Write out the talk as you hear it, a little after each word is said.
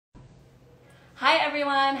Hi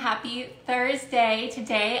everyone, happy Thursday.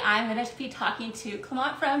 Today I'm going to be talking to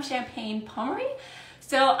Clement from Champagne Pommery.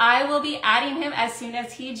 So I will be adding him as soon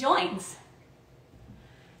as he joins.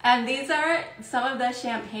 And these are some of the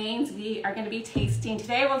champagnes we are going to be tasting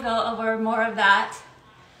today. We'll go over more of that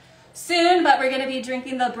soon, but we're going to be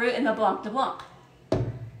drinking the Brut and the Blanc de Blanc.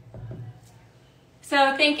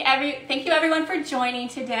 So thank you everyone for joining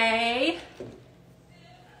today.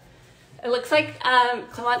 It looks like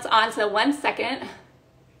Clement's on, so 1 second.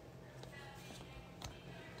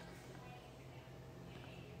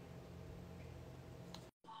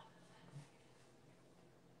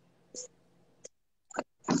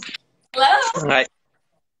 Hello? Hi.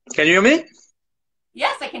 Can you hear me?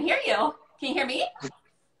 Yes, I can hear you. Can you hear me?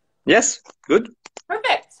 Yes, good.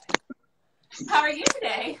 Perfect. How are you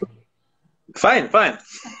today? Fine, fine.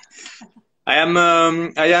 I am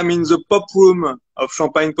in the pop room of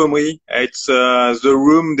Champagne Pommery. It's the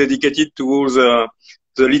room dedicated to all the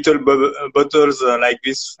little bottles like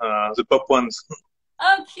this, the pop ones.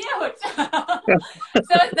 Oh, cute.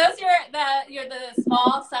 So those are the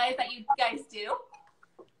small size that you guys do?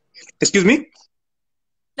 Excuse me?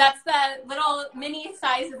 That's the little mini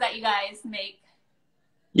sizes that you guys make.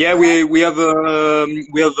 Yeah, we have a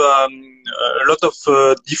lot of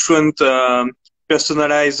different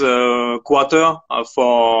personalized quarter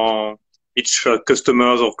for each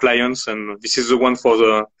customers or clients, and this is the one for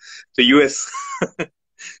the US.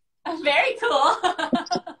 Very cool.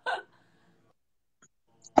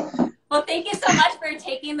 Well, thank you so much for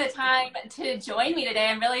taking the time to join me today.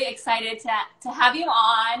 I'm really excited to have you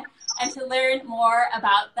on and to learn more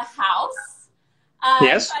about the house.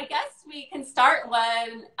 Yes. So I guess we can start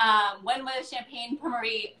when was Champagne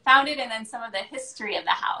Pommery founded, and then some of the history of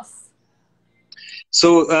the house.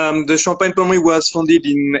 So the Champagne Pommery was founded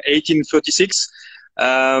in 1836.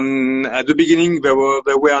 At the beginning, there were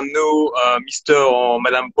no Mr. or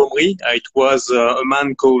Madame Pommery. It was a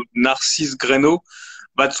man called Narcisse Grenot.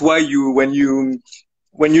 That's why when you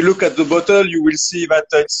look at the bottle, you will see that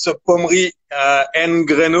it's a Pommery and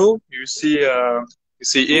Grenot. You see here.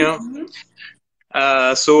 Mm-hmm.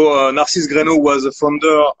 So Narcisse Grenot was a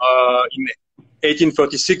founder in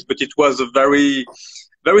 1836, but it was a very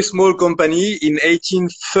small company. In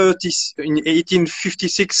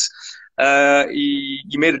 1856,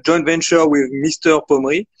 he made a joint venture with Mr.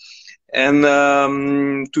 Pommery, and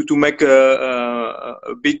to make a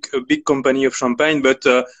big company of champagne. But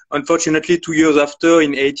unfortunately, 2 years after,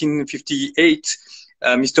 in 1858,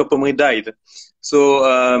 Mr. Pommery died. So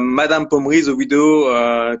Madame Pommery, the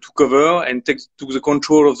widow, took over and took the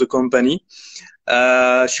control of the company.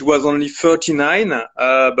 She was only 39,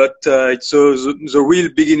 but it's the real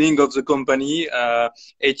beginning of the company,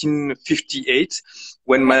 1858,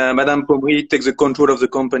 when Madame Pommery takes the control of the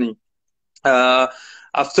company.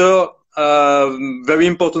 After very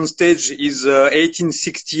important stage is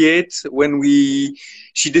 1868, when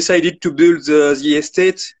she decided to build the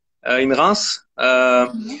estate in Reims.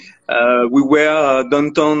 We were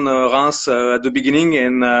downtown Reims at the beginning,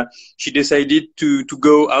 and she decided to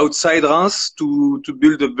go outside Reims to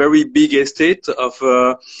build a very big estate of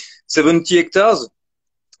 70 hectares.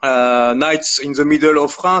 Now it's in the middle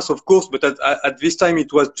of France, of course, but at this time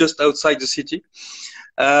it was just outside the city.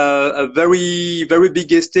 A very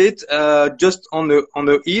big estate, just on a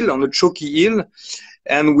hill, on a chalky hill,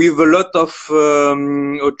 and with a lot of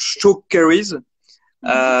chalk quarries.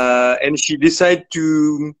 And she decided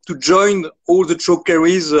to join all the chalk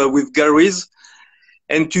quarries with galleries,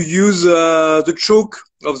 and to use the chalk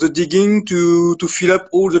of the digging to fill up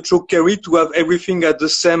all the chalk quarry, to have everything at the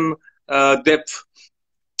same depth.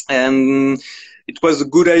 And it was a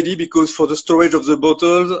good idea, because for the storage of the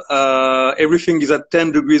bottles, everything is at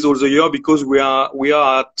 10 degrees all the year, because we are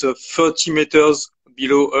at 30 meters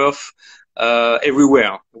below Earth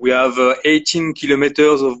everywhere. We have 18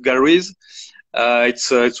 kilometers of galleries.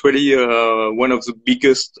 It's really one of the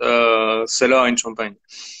biggest cellar in Champagne.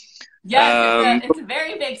 Yes, it's a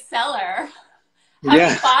very big cellar. How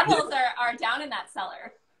many bottles are down in that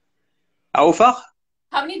cellar? How far?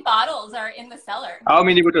 How many bottles are in the cellar? How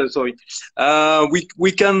many bottles? Sorry,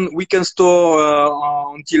 we can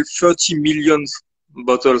store until 30 million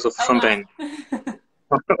bottles of champagne. Wow.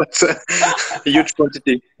 That's a huge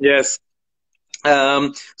quantity. Yes.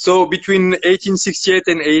 So between 1868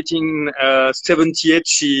 and 1878,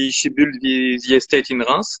 she built the estate in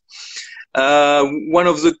Reims. One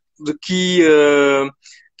of the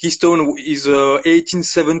keystone is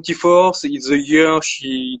 1874. So it's the year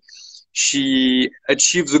she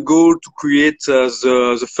achieved the goal to create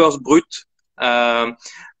the first Brut.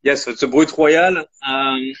 Yes, it's a Brut Royal.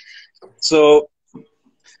 So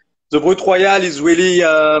the Brut Royal is really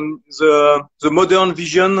the modern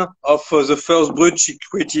vision of the first Brut she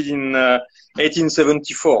created in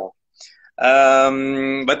 1874.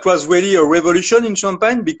 That was really a revolution in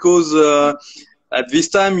Champagne because at this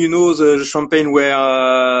time, you know, the Champagne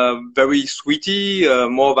were very sweety,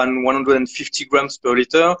 more than 150 grams per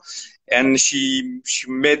liter. And she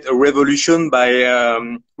made a revolution by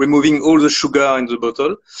removing all the sugar in the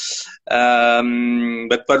bottle.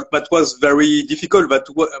 But that was very difficult.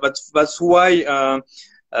 That's why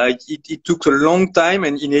it took a long time.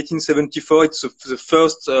 And in 1874, it's the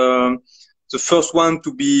first one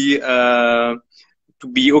to be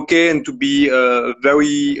okay and to be a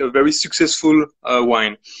very successful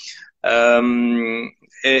wine.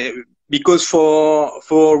 Because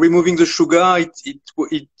for removing the sugar,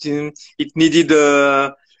 it needed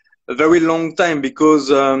a very long time because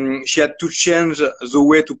she had to change the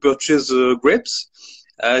way to purchase grapes.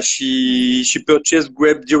 She purchased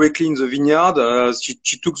grape directly in the vineyard.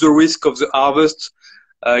 She took the risk of the harvest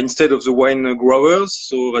instead of the wine growers,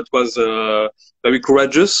 so that was very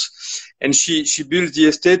courageous. And she built the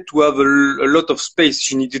estate to have a lot of space.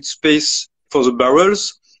 She needed space for the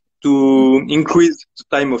barrels to increase the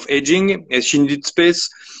time of aging, and she needed space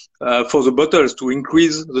for the bottles to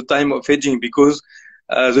increase the time of aging because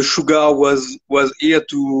the sugar was here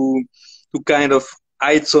to kind of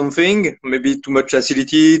hide something, maybe too much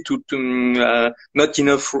acidity, not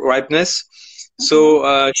enough ripeness.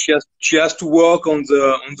 So she has to work on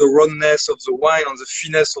the rawness of the wine, on the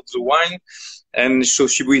finesse of the wine, and so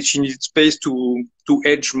she needs space to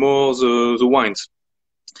age more the wines.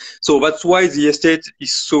 So that's why the estate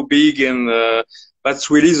is so big, and that's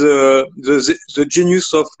really the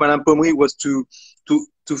genius of Madame Pommery was to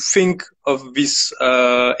think of this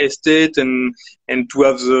estate and to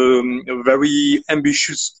have a very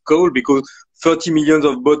ambitious goal, because 30 million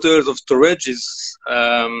of bottles of storage is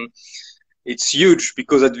it's huge,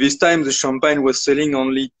 because at this time the champagne was selling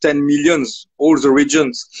only 10 millions, all the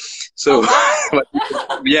regions. So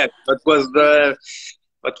yeah, that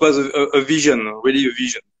was a vision, really a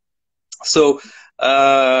vision. So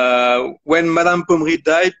when Madame Pommery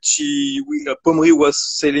died, Pommery was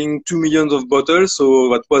selling 2 million of bottles, so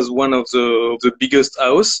that was one of the biggest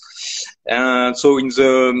house. And so in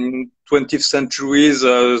the 20th century,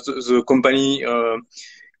 the company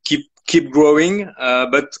keep growing,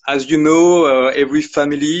 but as you know, every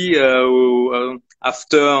family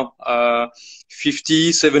after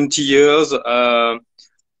 50, 70 years,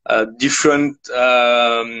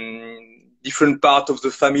 different part of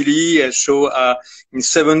the family. So in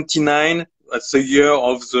 79, that's the year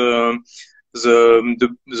of the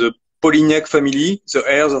Polignac family, the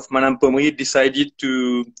heirs of Madame Pommery decided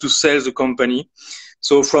to sell the company.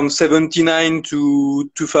 So from 79 to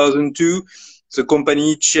 2002, the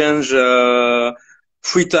company changed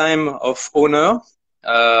 3 times of owner.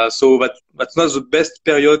 So that's not the best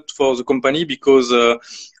period for the company, because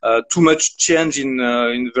too much change in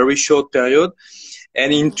a very short period.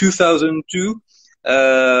 And in 2002,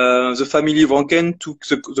 the family Vrancken took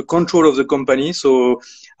the control of the company. So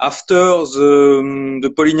after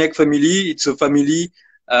the Polignac family, it's a family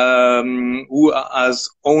who has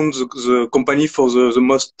owned the company for the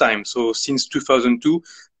most time. So since 2002,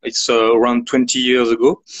 it's around 20 years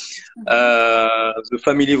ago. The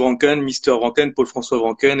family Vrancken, Mr. Vrancken, Paul-François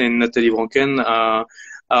Vrancken, and Nathalie Vrancken are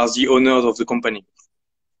the owners of the company.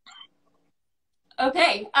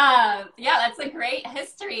 Okay. Yeah, that's a great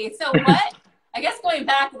history. So what, I guess going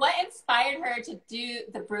back, what inspired her to do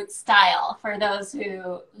the Brut style, for those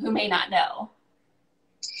who may not know?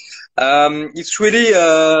 It's really,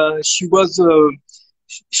 she was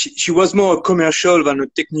more a commercial than a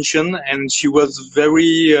technician, and she was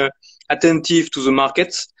very attentive to the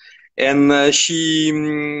markets. And she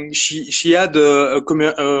had a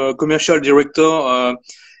commercial director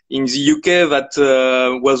in the UK that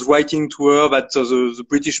was writing to her that the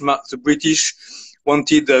British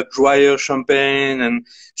wanted a drier champagne, and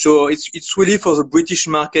so it's really for the British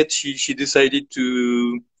market. She decided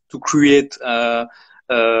to create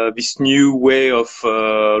this new way of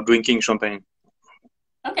drinking champagne.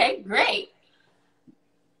 Okay, great.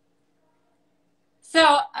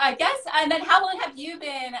 So I guess, and then how long have you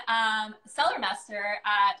been cellar master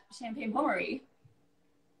at Champagne Pommery?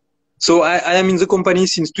 So I am in the company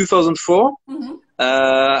since 2004. Mm-hmm.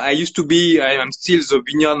 I am still the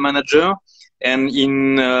vineyard manager, and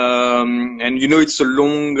and you know, it's a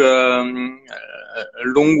long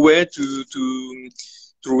way to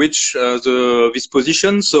reach this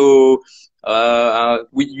position. So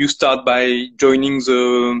You start by joining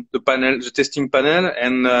the testing panel,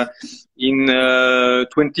 and in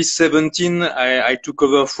 2017, I took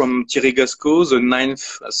over from Thierry Gasco, the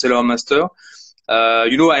 9th cellar master.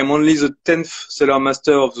 You know, I'm only the 10th cellar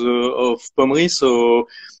master of Pommery, so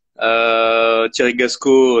Thierry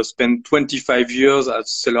Gasco spent 25 years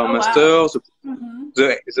as cellar master. Wow.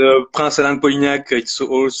 The Prince Alain de Polignac, it's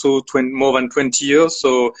also more than 20 years.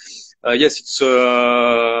 So yes, it's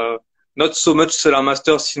not so much cellar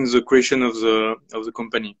master since the creation of the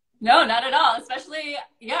company. No, not at all. Especially,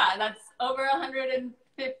 yeah, that's over 150,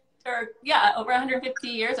 or yeah, over 150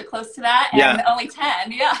 years or close to that, and yeah. only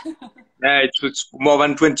 10. Yeah. Yeah, it's more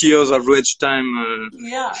than 20 years average time.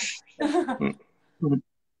 Yeah.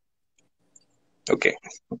 Okay.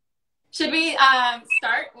 Should we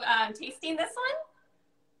start tasting this one?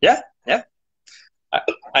 Yeah, yeah.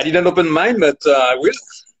 I didn't open mine, but I will.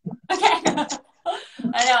 Okay.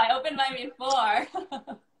 I know, I opened mine before.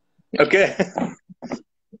 Okay.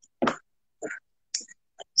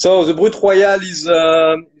 So the Brut Royal is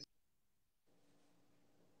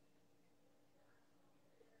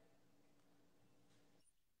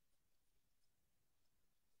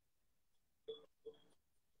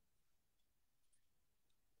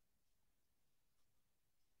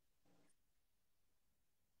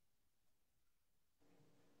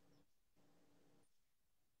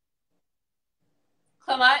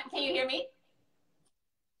Clement, can you hear me?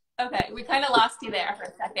 Okay, we kind of lost you there for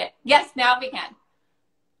a second. Yes, now we can.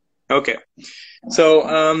 okay. So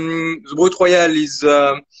the Brut Royal is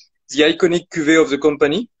the iconic cuvée of the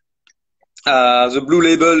company. The blue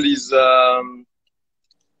label is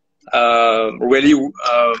really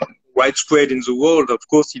widespread in the world. Of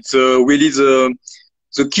course, it's really the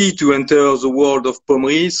key to enter the world of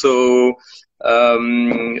Pommery. So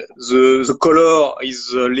the color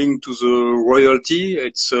is linked to the royalty.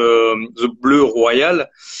 It's the bleu royal,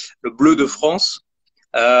 le bleu de France.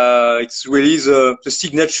 It's really the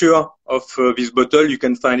signature of this bottle. You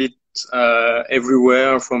can find it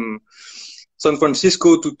everywhere from San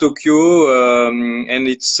Francisco to Tokyo, and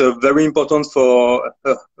it's very important for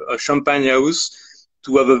a champagne house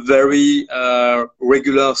to have a very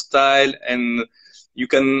regular style, and you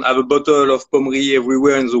can have a bottle of Pommery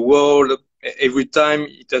everywhere in the world. Every time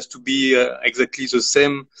it has to be exactly the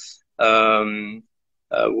same,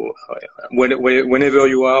 whenever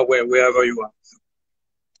you are, wherever you are.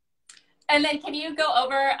 And then can you go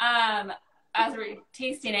over, as we're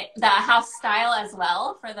tasting it, the house style as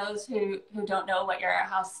well, for those who don't know what your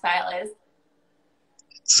house style is?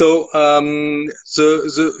 So the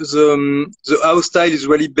house style is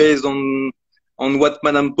really based on what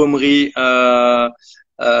Madame Pommery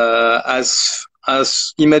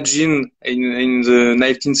has imagined in the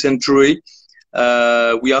 19th century.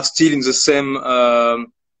 We are still in the same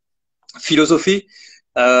philosophy.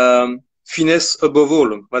 Finesse above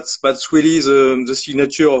all. That's really the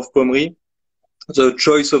signature of Pommery. The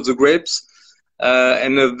choice of the grapes,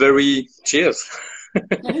 and a very cheers.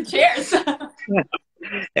 Cheers.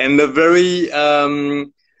 And a very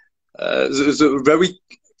very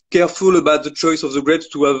careful about the choice of the grapes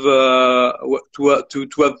to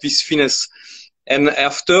have this finesse. And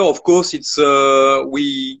after, of course, it's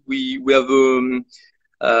we have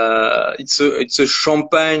it's a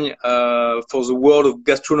champagne for the world of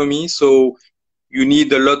gastronomy. So you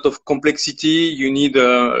need a lot of complexity, you need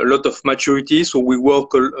a lot of maturity. So we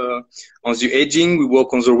work on the aging, we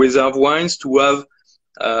work on the reserve wines to have,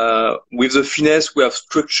 with the finesse, we have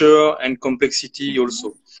structure and complexity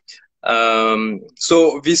also.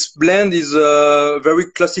 So this blend is a very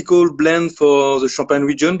classical blend for the Champagne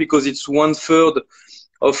region because it's 1/3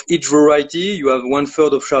 of each variety. You have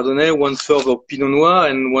 1/3 of Chardonnay, 1/3 of Pinot Noir,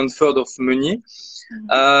 and 1/3 of Meunier.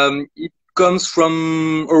 It comes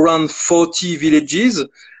from around 40 villages.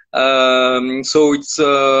 So it's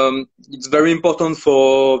very important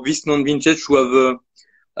for this non-vintage to have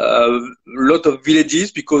a lot of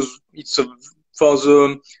villages because it's for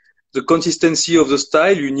the consistency of the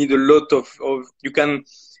style. You need a lot of you can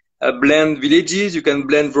blend villages, you can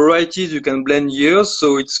blend varieties, you can blend years.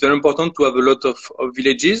 So it's very important to have a lot of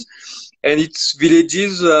villages, and it's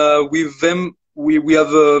villages with them. We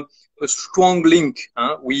have a strong link.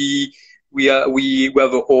 We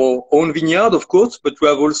have our own vineyard, of course, but we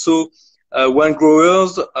have also wine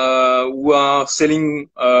growers who are selling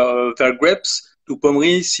their grapes to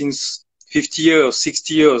Pommery since 50 years,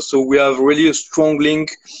 60 years. So we have really a strong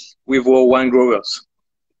link with our wine growers.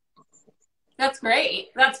 That's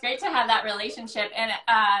great. That's great to have that relationship. And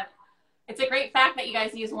it's a great fact that you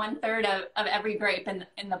guys use 1/3 of every grape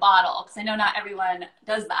in the bottle, because I know not everyone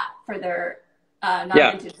does that for their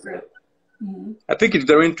non-vintage fruit. I think it's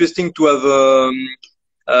very interesting to have,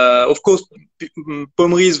 of course,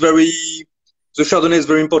 Pommery is the Chardonnay is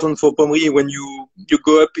very important for Pommery. When you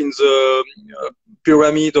go up in the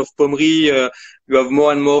pyramid of Pommery, you have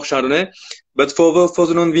more and more Chardonnay. But for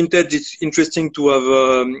the non-vintage, it's interesting to have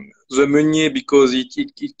the Meunier because it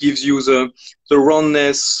gives you the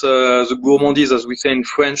roundness, the gourmandise, as we say in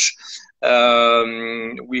French.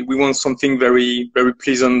 We want something very, very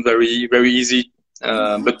pleasant, very, very easy,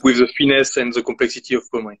 but with the finesse and the complexity of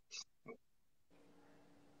Pommery.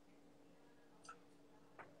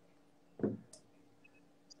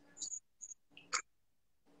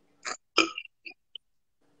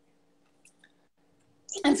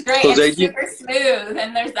 It's great. So it's super smooth,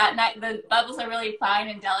 and there's that the bubbles are really fine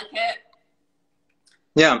and delicate.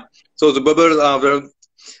 Yeah. So the bubbles are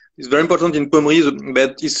it's very important in Pommery,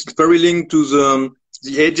 but it's very linked to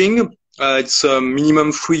the aging. It's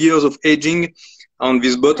minimum 3 years of aging on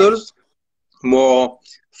these bottles, more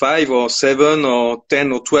 5 or 7 or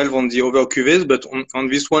 10 or 12 on the other cuvées, but on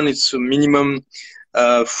this one it's a minimum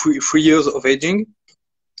 3 years of aging.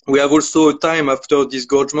 We have also a time after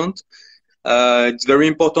disgorgement. It's very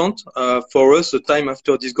important for us, the time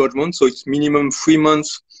after disgorgement. So it's minimum 3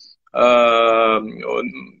 months. There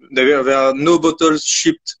are no bottles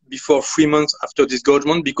shipped before 3 months after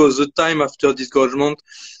disgorgement because the time after disgorgement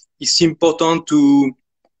is important to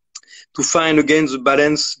find again the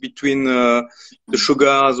balance between the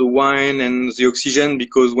sugar, the wine, and the oxygen.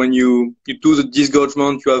 Because when you do the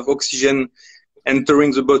disgorgement, you have oxygen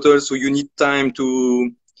entering the bottle, so you need time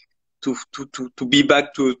to be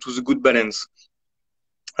back to the good balance.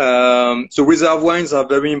 So reserve wines are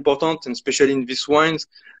very important, and especially in these wines,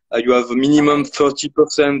 you have a minimum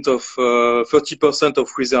 30%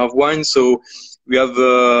 of reserve wine. So we have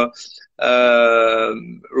a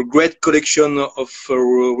great collection of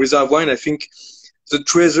reserve wine. I think the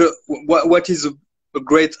treasure. What is a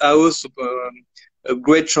great house? A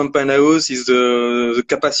great champagne house is the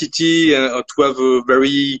capacity to have a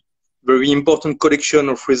very important collection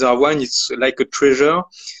of reserve wine. It's like a treasure.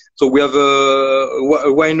 So we have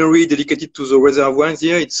a winery dedicated to the reserve wines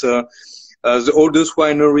here. It's the oldest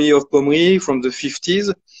winery of Pommery from the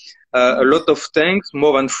 50s. A lot of tanks,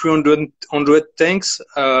 more than 300 tanks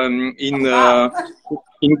in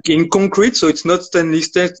concrete. So it's not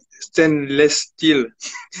stainless steel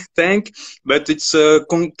tank, but it's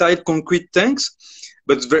tight concrete tanks.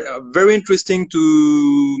 But it's very interesting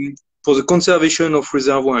for the conservation of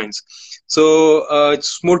reserve wines. So it's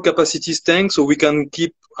small capacity tank, so we can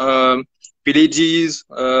keep villages,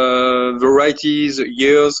 varieties,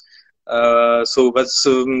 years. So that's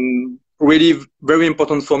really very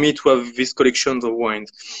important for me to have these collections of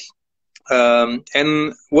wines.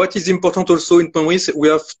 And what is important also in Pommery, we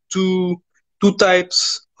have two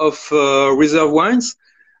types of reserve wines.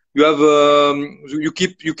 You have you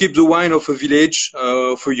keep the wine of a village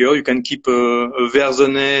for a year. You can keep a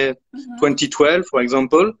Verzenay 2012, for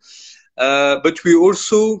example. But we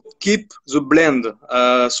also keep the blend.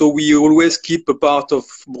 So we always keep a part of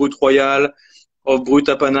Brut Royal, of Brut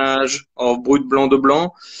Apanage, of Brut Blanc de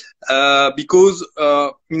Blanc, because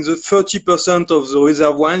in the 30% of the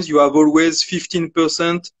reserve wines, you have always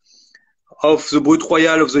 15% of the Brut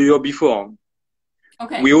Royal of the year before.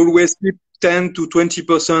 Okay. We always keep 10 to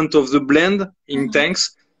 20% of the blend in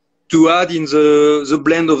tanks to add in the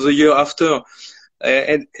blend of the year after.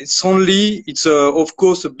 And it's of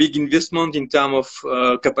course a big investment in terms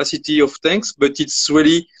of capacity of tanks, but it's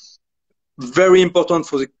really very important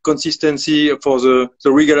for the consistency, for the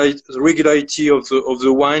regularity of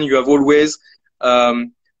the wine. You have always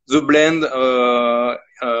the blend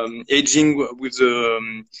aging with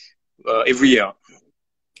every year.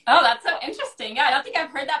 Oh, that's so interesting. Yeah, I don't think I've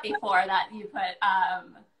heard that before, that you put,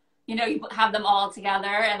 you have them all together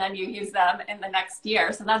and then you use them in the next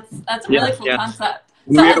year. So that's a really cool concept.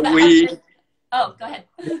 So oh, go ahead.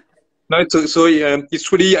 No,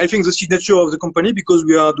 it's really, I think, the signature of the company, because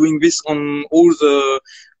we are doing this on all the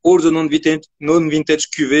non-vintage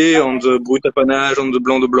cuvées, on the Brut Apanage, on the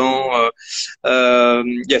Blanc de Blanc.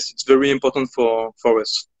 Yes, it's very important for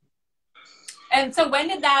us. And so when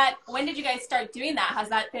did you guys start doing that? Has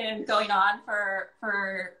that been going on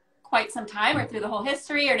for quite some time, or through the whole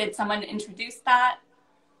history, or did someone introduce that?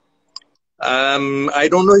 I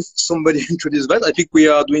don't know if somebody introduced that. I think we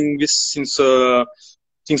are doing this since a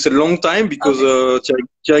long time, because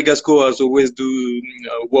Thierry Gascot has always do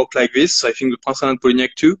work like this. I think the Prince and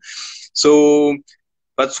Polignac too. So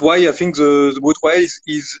that's why I think the Brut Royal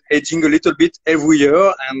is aging a little bit every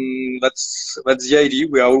year, and that's the idea.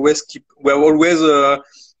 We are always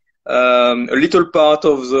a little part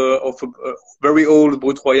of a very old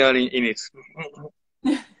Brut Royal in it.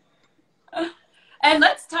 And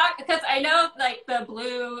let's talk, because I know like the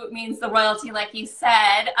blue means the royalty, like you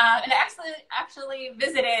said. And I actually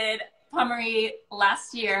visited Pommery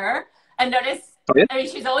last year and noticed, Okay. I mean,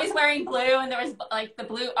 she's always wearing blue, and there was like the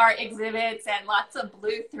blue art exhibits and lots of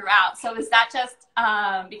blue throughout. So is that just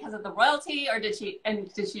because of the royalty, or did she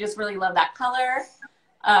just really love that color?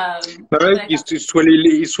 It's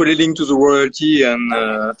really linked to the royalty, and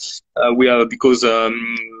we are, because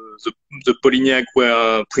the Polignac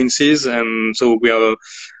were princes, and so we are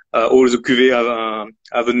all the cuvées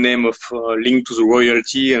have a name of linked to the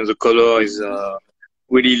royalty, and the color is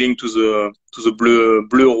really linked to the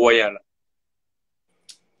bleu royal.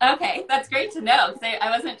 Okay, that's great to know, because I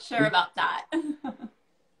wasn't sure about that.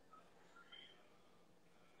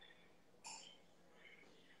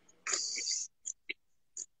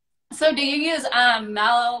 So do you use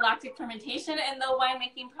malolactic fermentation in the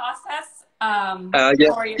winemaking process?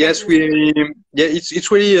 Yes, it's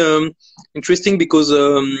really interesting, because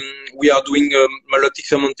we are doing malolactic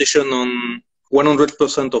fermentation on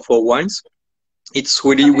 100% of our wines. It's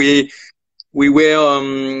really, okay. we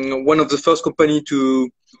were one of the first company to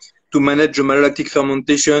manage the malolactic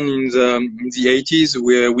fermentation in the 80s,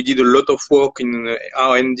 where we did a lot of work in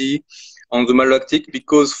R&D on the malolactic,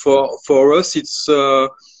 because for us it's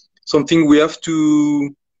something we have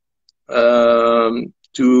to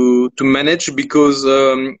manage, because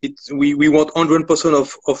we want 100%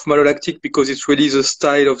 of malolactic, because it's really the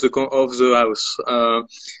style of the house.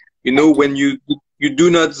 You know, when you do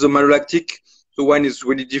not the malolactic, the wine is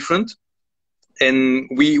really different, and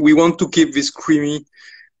we want to keep this creamy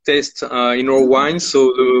taste in our wine.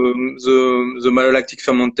 So the malolactic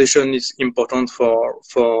fermentation is important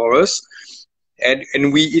for us, and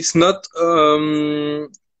it's not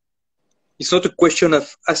a question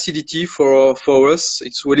of acidity for us.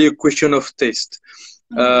 It's really a question of taste.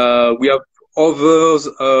 We have other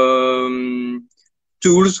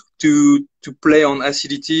tools to play on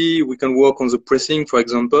acidity. We can work on the pressing, for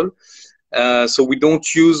example. So we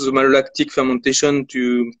don't use the malolactic fermentation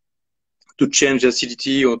to change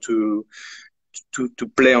acidity or to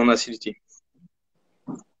play on acidity.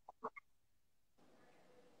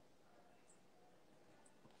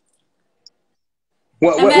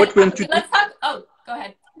 What went to? Let's talk. Oh, go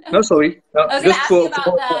ahead. No, sorry. I was going to ask you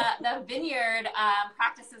about the vineyard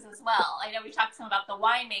practices as well. I know we talked some about the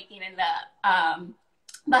winemaking and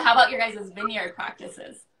but how about your guys' vineyard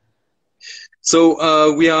practices?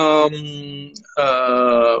 So we have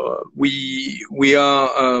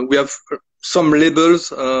some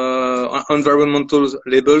labels, environmental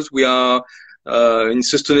labels. We are in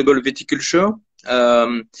sustainable viticulture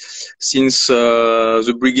since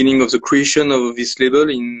the beginning of the creation of this label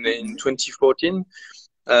in 2014.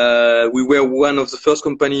 We were one of the first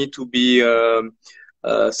company to be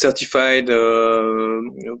certified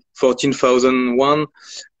 14,001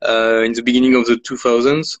 in the beginning of the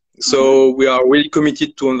 2000s. So we are really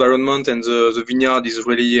committed to environment, and the vineyard is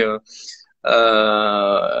really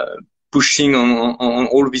pushing on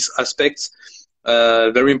all these aspects.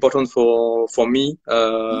 Very important for me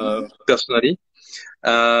personally.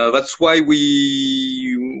 That's why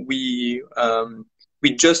we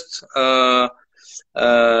just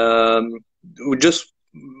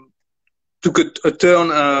took a turn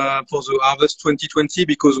for the harvest 2020,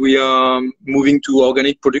 because we are moving to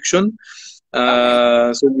organic production.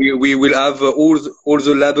 So we will have all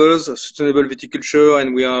the labels, sustainable viticulture,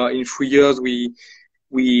 and we are in 3 years we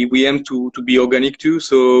aim to be organic too.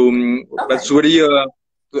 So that's really a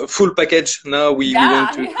full package. Now we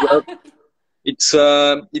want to have. It's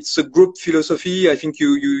a group philosophy. I think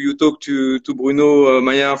you talked to Bruno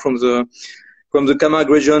Maillard from the Camargue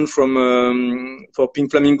region, for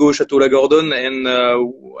Pink Flamingo Chateau Lagordon, and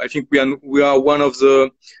I think we are one of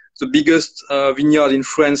the biggest vineyard in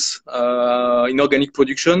France in organic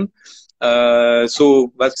production.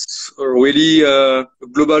 So that's really a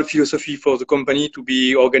global philosophy for the company to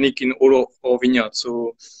be organic in all of our vineyards.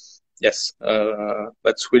 So yes,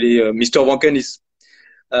 that's really Mr. Vanken is.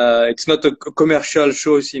 It's not a commercial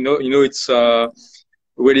choice, you know. It's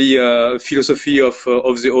really a philosophy of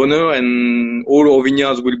the owner, and all our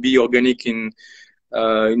vineyards will be organic in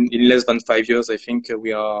less than 5 years. I think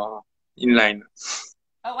we are in line.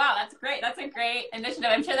 Oh wow, that's great! That's a great initiative.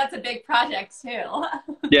 I'm sure that's a big project too.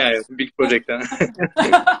 Yeah, it's a big project.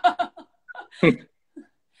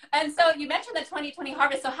 And so you mentioned the 2020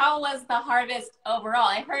 harvest. So how was the harvest overall?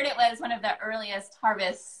 I heard it was one of the earliest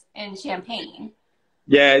harvests in Champagne.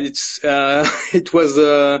 Yeah, it was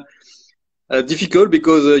difficult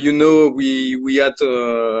because you know we had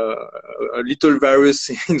a little virus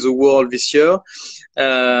in the world this year.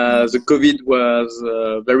 The COVID was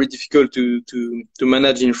very difficult to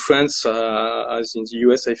manage in France as in the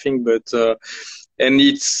US, I think, but and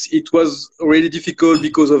it was really difficult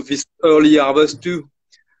because of this early harvest too,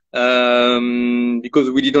 because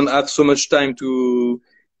we didn't have so much time to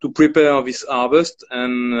prepare this harvest,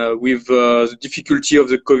 and with the difficulty of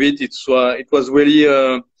the COVID, it was really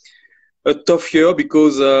a tough year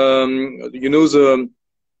because you know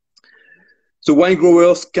the wine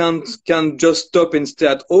growers can't just stop and stay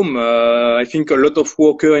at home. I think a lot of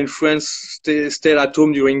workers in France stay at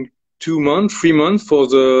home during 2 months, 3 months for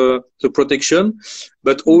the protection.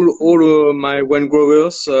 But all my wine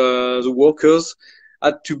growers, the workers,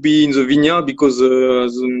 had to be in the vineyard because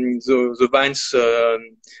the vines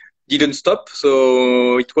didn't stop.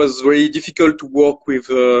 So it was very difficult to work with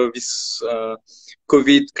this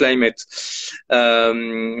COVID climate.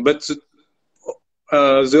 But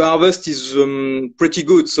the harvest is pretty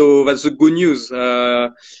good, so that's the good news.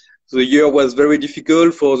 The year was very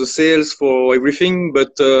difficult for the sales, for everything,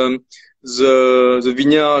 but the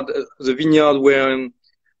vineyard were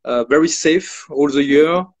very safe all the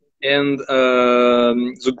year, and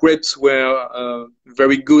the grapes were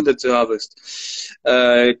very good at the harvest.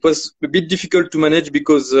 It was a bit difficult to manage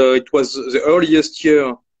because it was the earliest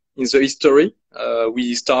year in the history.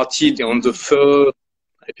 We started on the first,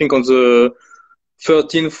 I think, on the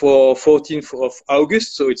 13th or 14th of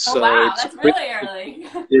August, so it's that's really early.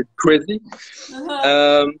 It's crazy.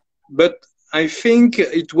 But I think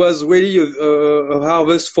it was really a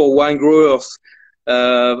harvest for wine growers.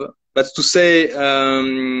 That's to say,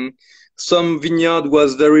 some vineyard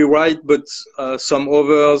was very ripe, but some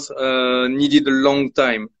others needed a long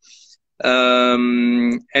time.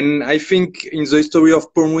 And I think in the history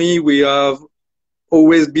of Pommery, we have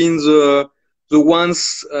always been the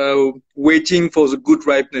ones waiting for the good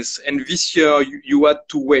ripeness. And this year you had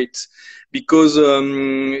to wait because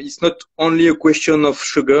it's not only a question of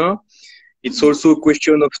sugar, it's also a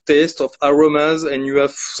question of taste, of aromas, and you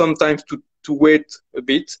have sometimes to wait a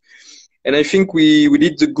bit. And I think we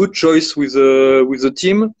did the good choice with the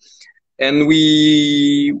team, and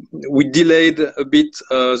we delayed a bit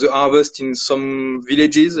the harvest in some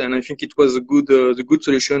villages, and I think it was the good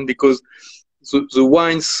solution because the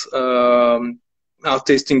wines are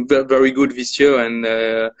tasting very good this year, and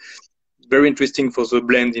very interesting for the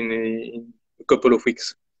blend in a couple of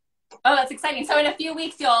weeks. Oh, that's exciting! So in a few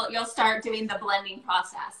weeks, you'll start doing the blending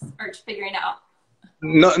process or figuring out.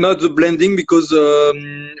 Not the blending, because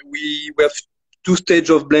we have 2 stages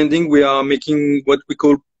of blending. We are making what we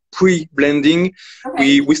call pre-blending.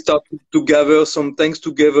 Okay. We start to gather some things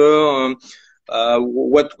together.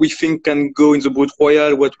 What we think can go in the Brut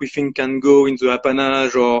Royal, what we think can go in the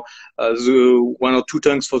Apanage, or the 1 or 2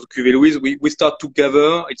 tanks for the Cuvée Louise. We start to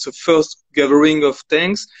gather. It's a first gathering of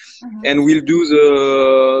tanks, and we'll do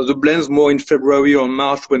the blends more in February or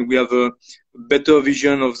March when we have a better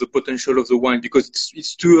vision of the potential of the wine, because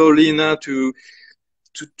it's too early now to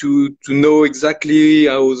know exactly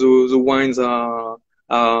how the wines are.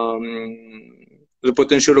 The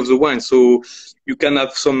potential of the wine. So you can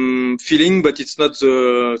have some feeling, but it's not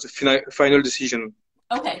the final decision.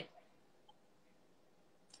 Okay.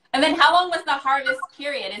 And then how long was the harvest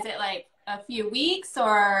period? Is it like a few weeks,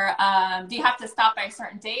 or do you have to stop by a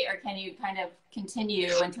certain date, or can you kind of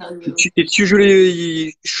continue until you... It's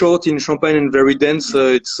usually short in Champagne and very dense.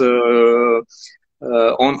 It's on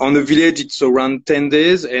the village, it's around 10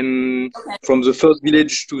 days, and from the first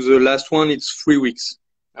village to the last one, it's 3 weeks.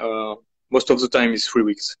 Most of the time is 3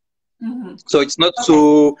 weeks. So it's not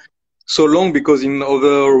so long, because in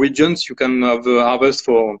other regions you can have a harvest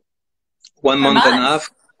for 1 month and a half.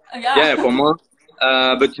 Yeah, for a month.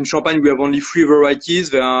 But in Champagne we have only 3 varieties.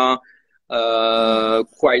 They are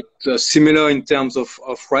quite similar in terms of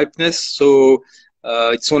ripeness. So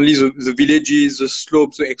it's only the villages, the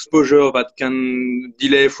slopes, the exposure that can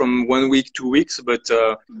delay from 1 week, 2 weeks. But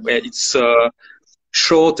it's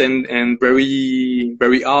short and very,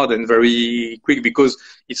 very hard and very quick, because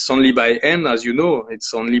it's only by hand, as you know.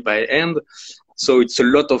 It's only by hand, so it's a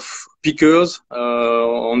lot of pickers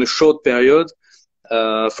on a short period.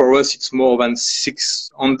 For us, it's more than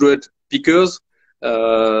 600 pickers,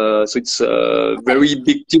 so it's a very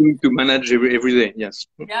big team to manage every day. Yes.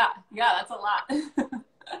 Yeah, that's a lot.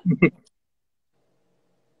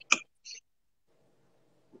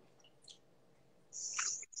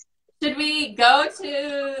 Should we go to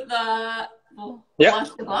the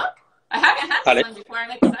Blanche de Blanc? I haven't had this one before.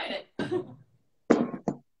 I'm excited.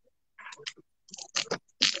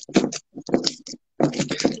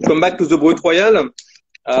 Come back to the Brut Royal.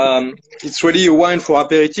 it's really a wine for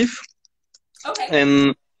aperitif. Okay.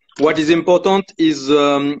 And what is important is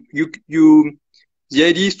the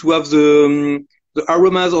idea is to have the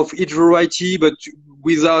aromas of each variety, but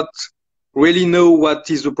without really know what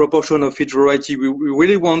is the proportion of each variety. We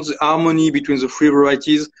really want the harmony between the three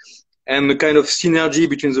varieties and the kind of synergy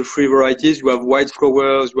between the three varieties. You have white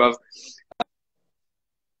flowers, you have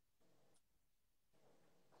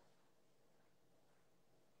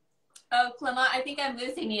Oh, Clement, I think I'm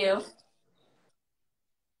losing you.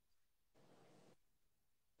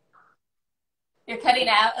 You're cutting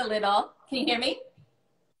out a little. Can you hear me?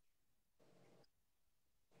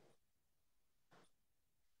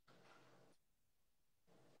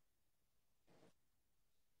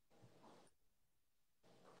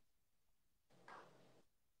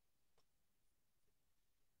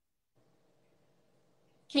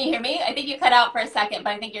 Can you hear me? I think you cut out for a second, but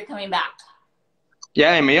I think you're coming back.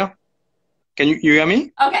 yeah, I'm here. Can you hear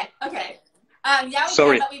me? Okay, okay. Yeah, we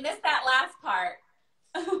Sorry. can, but we missed that last part.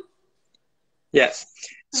 Yes.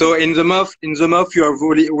 So in the mouth, you are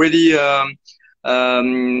really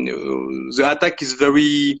the attack is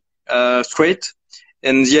very straight,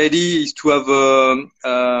 and the idea is to have a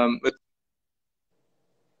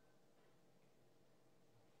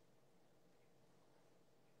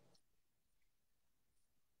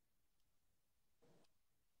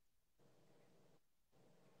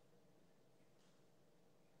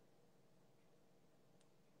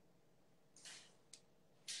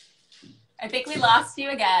I think we lost you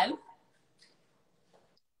again.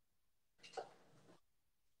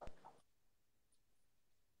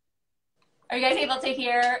 Are you guys able to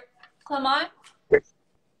hear Clement?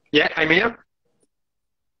 Yeah, I'm here.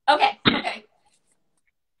 Okay, okay.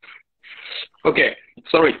 Okay,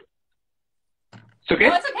 sorry. It's okay?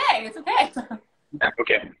 No, it's okay, it's okay. Yeah,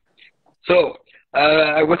 okay. So,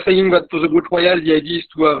 I was saying that for the Brut Royal, the idea is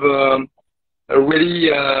to have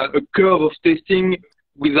a curve of tasting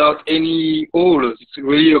without any holes. It's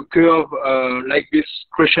really a curve like this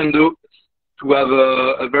crescendo to have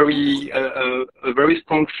a very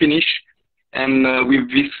strong finish, and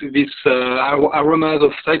with this aromas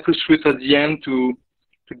of citrus fruit at the end to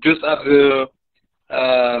just have the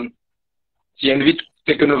envy to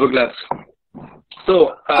take another glass.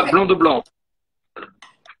 So, Okay. Blanc de Blanc.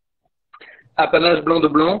 Apanage Blanc de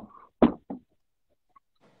Blanc.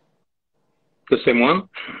 The same one.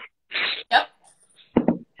 Yep.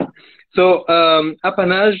 So,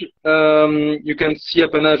 apanage, you can see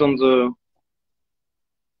apanage on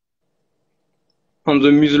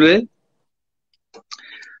the muselet.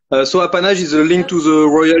 So apanage is a link to the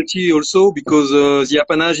royalty also, because the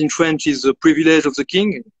apanage in French is the privilege of the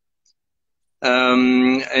king.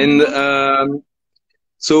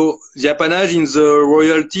 So the apanage in the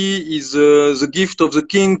royalty is the gift of the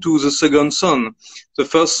king to the second son. The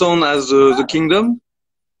first son has the kingdom.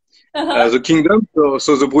 The kingdom,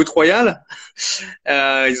 so the Brut Royal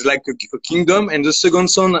is like a kingdom, and the second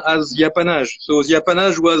son has the apanage. So the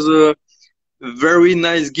apanage was a very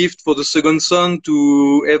nice gift for the second son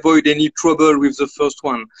to avoid any trouble with the first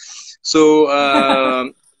one. So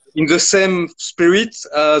in the same spirit,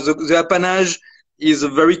 the apanage is a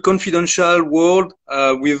very confidential world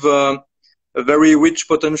with a very rich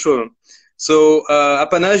potential. So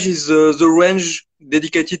apanage is the range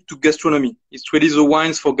dedicated to gastronomy. It's really the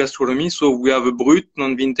wines for gastronomy. So we have a Brut,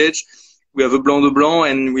 non-vintage, we have a Blanc de Blanc,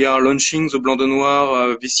 and we are launching the Blanc de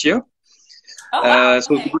Noir this year. Oh, wow.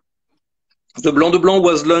 So Okay. the Blanc de Blanc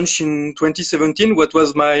was launched in 2017. What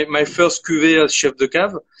was my first cuvée as chef de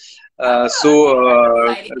cave.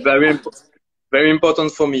 Very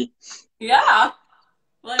important for me. Yeah.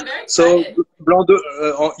 Well, I'm very So excited. Blanc de,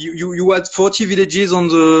 you had 40 villages on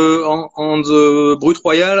the Brut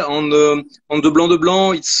Royal. On the Blanc de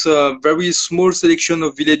Blanc, it's a very small selection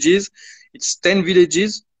of villages. It's 10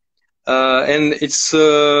 villages, and it's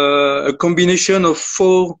a combination of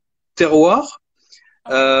 4 terroirs.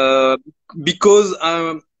 Because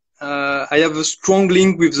I have a strong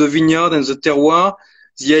link with the vineyard and the terroir.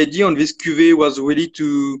 The idea on this cuvée was really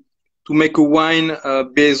to make a wine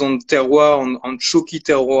based on terroir, on chalky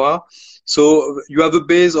terroir. So you have a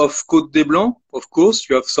base of Côte des Blancs, of course.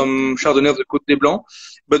 You have some Chardonnay of the Côte des Blancs,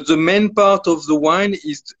 but the main part of the wine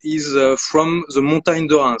is from the Montagne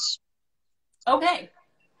de Reims. Okay.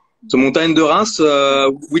 The Montagne de Reims,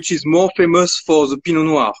 which is more famous for the Pinot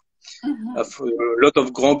Noir. A lot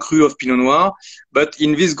of Grand Cru of Pinot Noir, but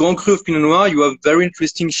in this Grand Cru of Pinot Noir, you have very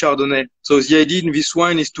interesting Chardonnay. So the idea in this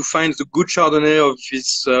wine is to find the good Chardonnay of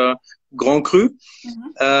this Grand Cru,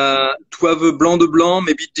 to have a Blanc de Blanc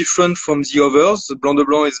maybe different from the others. The Blanc de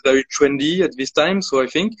Blanc is very trendy at this time, so I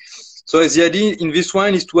think. So the idea in this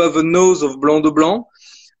wine is to have a nose of Blanc de Blanc,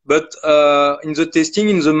 but in the tasting,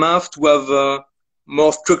 in the mouth, to have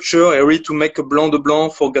more structure, ready to make a blanc de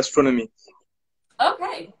blanc for gastronomy.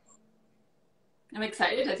 Okay. I'm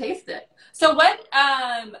excited to taste it. So what,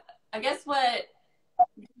 I guess what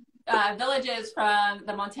villages from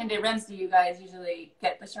the Montagne de Reims do you guys usually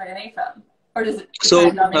get the Chardonnay from? Or does it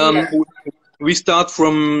depend on the year? We start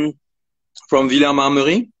from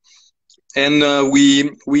Villers-Marmery, and we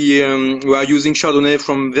are using Chardonnay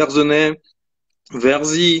from Verzenay,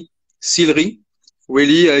 Verzy, Sillery.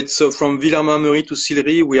 Really, it's from Villers-Marmery to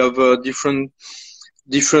Sillery. We have different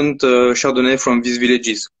Chardonnay from these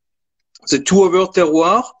villages. The two other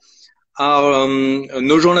terroirs are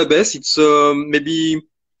Nogent-l'Abbesse. It's maybe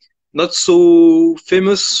not so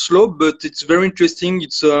famous slope, but it's very interesting.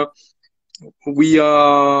 It's we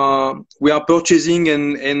are purchasing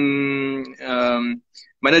and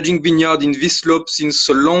managing vineyard in this slope since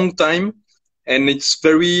a long time, and it's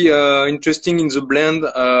very interesting in the blend.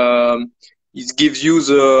 It gives you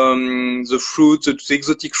the fruits, the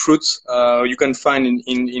exotic fruits you can find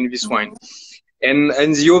in this wine. And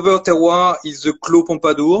the other terroir is the Clos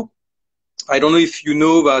Pompadour. I don't know if you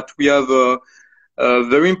know that we have a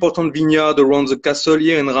very important vineyard around the castle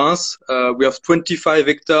here in Reims. We have 25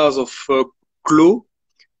 hectares of clos.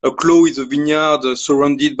 A clos is a vineyard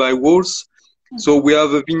surrounded by walls. So we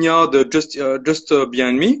have a vineyard just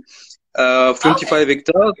behind me, 25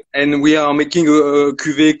 hectares, and we are making a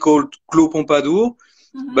cuvée called Clos Pompadour.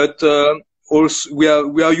 But also we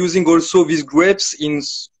are using also these grapes in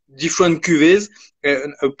different cuvées.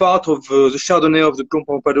 A part of the Chardonnay of the Clos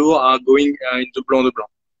Pompadour are going into Blanc de Blanc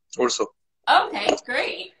also. Okay,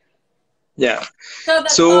 great. Yeah. So the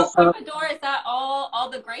Clos Pompadour, is that all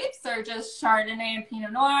the grapes, or just Chardonnay and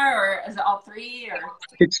Pinot Noir, or is it all three? Or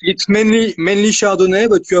it's mainly Chardonnay,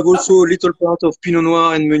 but you have also a little part of Pinot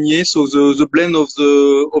Noir and Meunier. So the blend of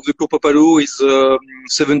the Clos Pompadour is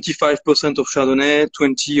 75% of Chardonnay,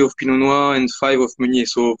 20 of Pinot Noir, and 5 of Meunier.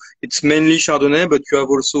 So it's mainly Chardonnay, but you have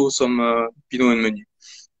also some Pinot and Meunier.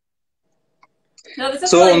 No, this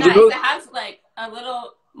is really nice. It has like a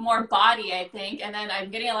little more body, I think, and then I'm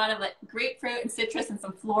getting a lot of like grapefruit and citrus and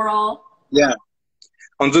some floral. Yeah.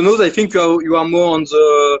 On the nose, I think you are more on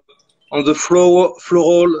the floral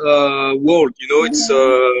world. You know, it's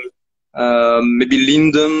maybe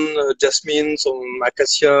linden, jasmine, some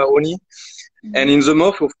acacia honey, and in the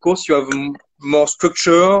mouth, of course, you have more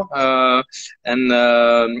structure and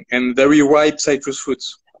very ripe citrus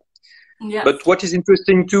fruits. Yes. But what is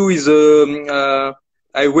interesting too is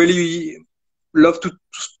I really love to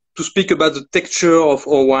speak about the texture of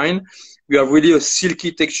our wine. We have really a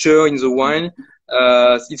silky texture in the wine.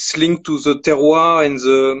 It's linked to the terroir and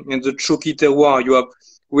the choky terroir. You have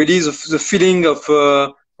really the feeling of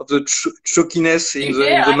the chokiness in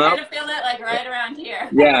the mouth. I kind of feel it like right around here.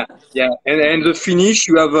 Yeah. And the finish,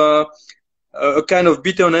 you have a kind of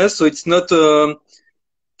bitterness. So it's not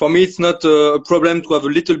for me, it's not a problem to have a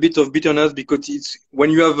little bit of bitterness, because it's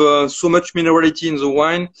when you have so much minerality in the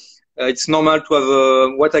wine. It's normal to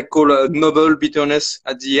have what I call a noble bitterness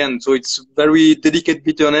at the end. So it's very delicate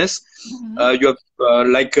bitterness. You have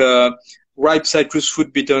like ripe citrus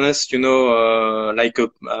fruit bitterness, you know, like a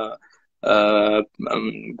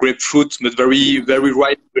grapefruit, but very, very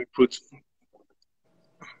ripe grapefruit.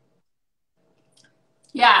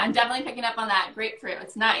 Yeah, I'm definitely picking up on that grapefruit.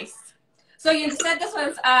 It's nice. So you said this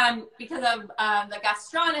was because of the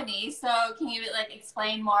gastronomy. So can you like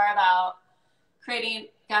explain more about creating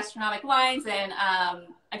gastronomic wines and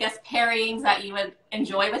I guess pairings that you would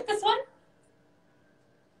enjoy with this one?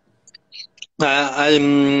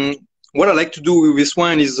 What I like to do with this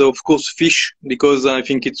wine is, of course, fish, because I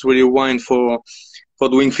think it's really a wine for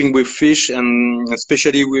doing things with fish, and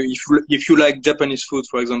especially if you like Japanese food,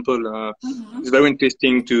 for example, it's very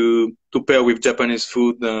interesting to pair with Japanese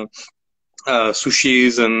food,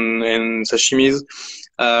 sushis and sashimis.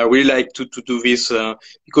 Really like to do this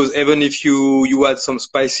because even if you add some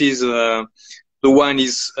spices, the wine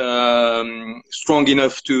is strong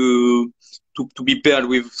enough to be paired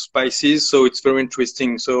with spices, so it's very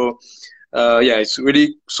interesting. So yeah, it's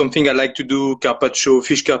really something I like to do. Carpaccio,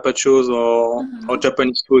 fish carpaccios, or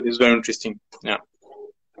Japanese food is very interesting. Yeah.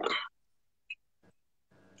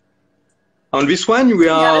 On this one, we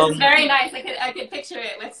are. Yeah, it's very nice. I could picture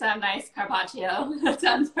it with some nice carpaccio. That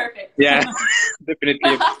sounds perfect. Yeah,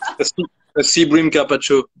 definitely. A sea bream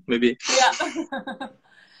carpaccio, maybe. Yeah.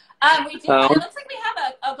 We do. It looks like we have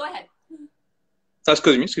a. Oh, go ahead.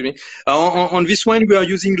 Excuse me. On this wine, we are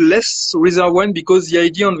using less reserve wine, because the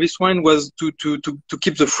idea on this wine was to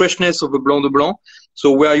keep the freshness of a Blanc de Blanc.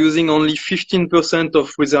 So we are using only 15%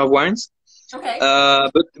 of reserve wines. Okay.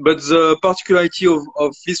 But the particularity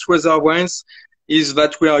of these reserve wines is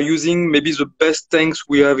that we are using maybe the best tanks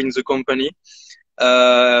we have in the company.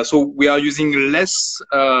 So we are using less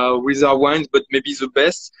reserve wines, but maybe the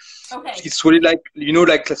best. Okay. It's really like, you know,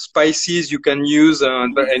 like spices you can use,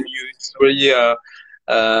 and it's really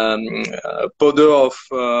powder of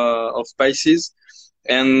spices.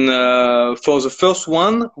 And for the first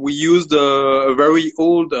one, we used a very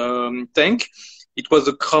old tank. It was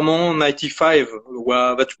the Clement 95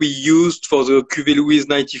 that we used for the Cuvée Louise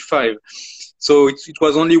 95. So it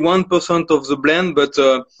was only 1% of the blend, but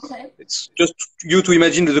it's just you to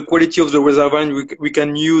imagine the quality of the reserve wine we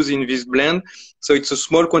can use in this blend. So it's a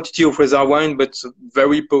small quantity of reserve wine, but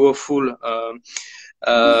very powerful.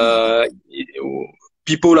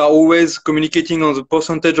 People are always communicating on the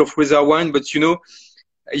percentage of reserve wine, but you know,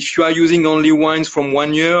 if you are using only wines from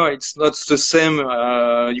 1 year, it's not the same.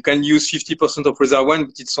 You can use 50% of reserve wine,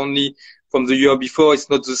 but it's only from the year before. It's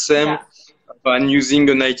not the same than using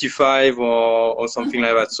a 95 or something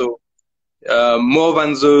like that. So more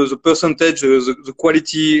than the percentage, the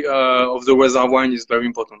quality of the reserve wine is very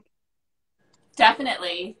important.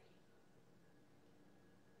 Definitely.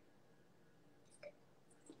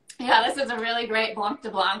 Yeah, this is a really great Blanc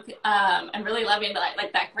de Blanc. I'm really loving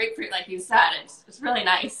like that grapefruit, like you said. It's really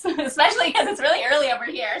nice, especially because it's really early over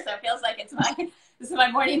here, so it feels like this is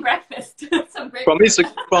my morning breakfast. Some grapefruit. For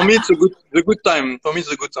me, it's a good time. For me,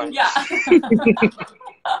 it's a good time. Yeah.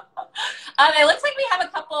 It looks like we have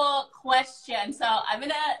a couple questions, so I'm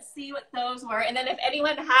gonna see what those were, and then if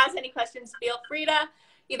anyone has any questions, feel free to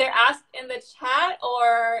either ask in the chat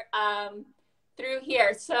or through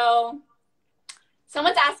here. So.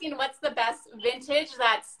 Someone's asking what's the best vintage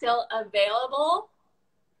that's still available?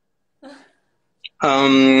 Or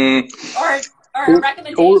a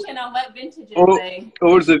recommendation on what vintages they...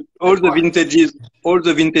 All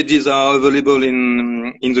the vintages are available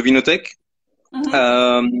in the Vinothèque.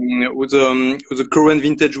 With the current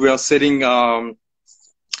vintage we are selling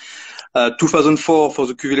 2004 for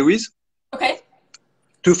the Cuvée Louise. Okay.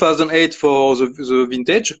 2008 for the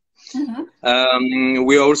vintage.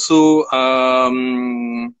 We are also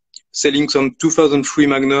selling some 2003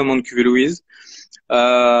 Magnum on Cuvée Louise,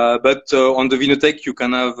 but on the Vinothèque you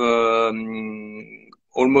can have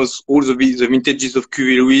almost all the vintages of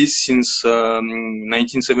Cuvée Louise since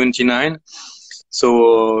 1979.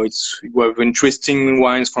 So we have interesting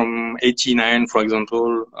wines from 89, for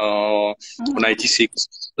example, or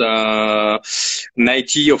 96,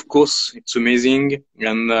 90, of course, it's amazing.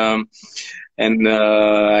 And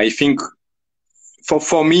I think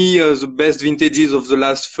for me, the best vintages of the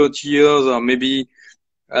last 30 years are maybe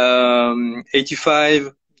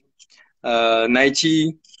 85,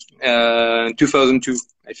 90, 2002.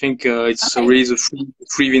 I think it's really the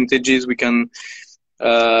three vintages we can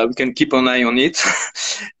keep an eye on it.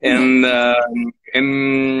 And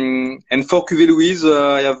for Cuvée Louise,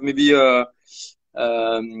 I have maybe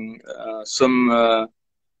some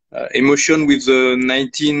emotion with the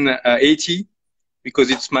 1980.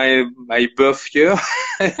 Because it's my birth year,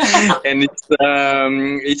 and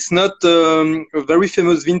it's not a very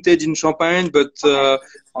famous vintage in Champagne, but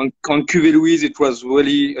on Cuvée Louise it was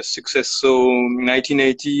really a success. So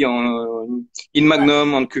 1980 in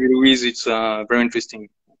Magnum on Cuvée Louise, it's very interesting.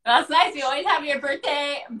 That's nice. You always have your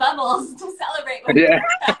birthday bubbles to celebrate with. Yeah.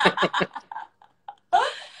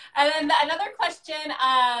 And then another question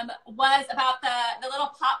was about the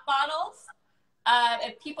little pop bottles.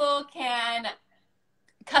 If people can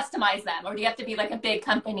customize them, or do you have to be like a big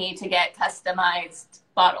company to get customized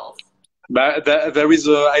bottles? But there is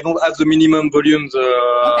I don't have the minimum volumes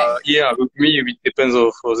here with me. It depends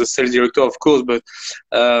of the sales director, of course, but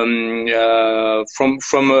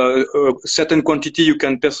from a certain quantity you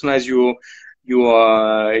can personalize your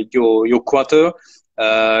quarter.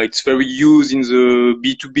 It's very used in the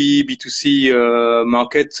B2B, B2C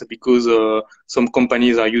market, because some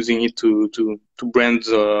companies are using it to brand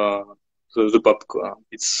the pop.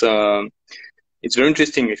 It's very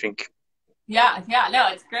interesting, I think. Yeah, no,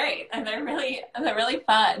 it's great, and they're really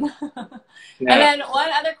fun. Yeah. And then one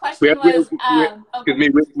other question was, excuse me,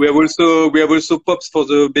 we have also pops for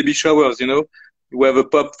the baby showers. You know, we have a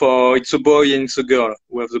pop for it's a boy and it's a girl.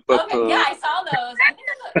 We have the pop. Okay, yeah, I saw those. I think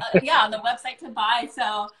there's on the website to buy.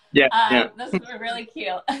 So those were really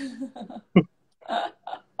cute.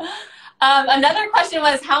 Another question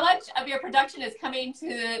was, how much of your production is coming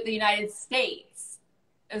to the United States?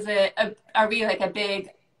 Are we like a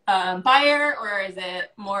big buyer, or is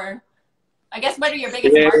it more I guess what are your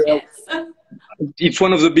biggest Yeah, markets? it's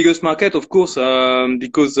one of the biggest market, of course,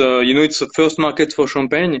 because you know it's the first market for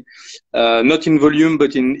champagne, not in volume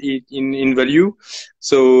but in value.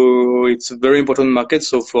 So it's a very important market.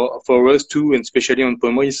 So for us too, and especially on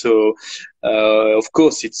Pommery. So of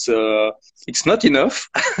course it's not enough,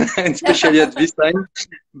 and especially at this time.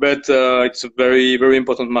 But it's a very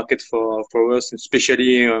important market for us,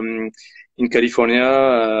 especially in California.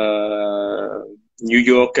 New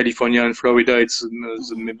York, California, and Florida, it's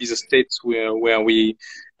maybe the states where we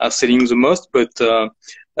are selling the most. But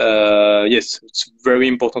yes, it's a very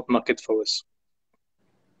important market for us.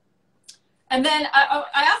 And then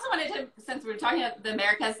I also wanted to, since we're talking about the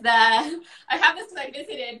Americas, I have this because I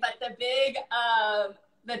visited, but the big,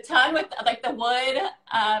 the ton with like the wood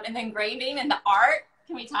and the engraving and the art.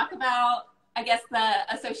 Can we talk about, I guess,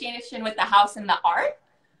 the association with the house and the art?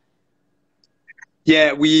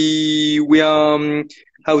 Yeah, we are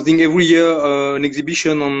housing every year an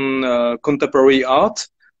exhibition on contemporary art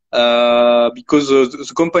because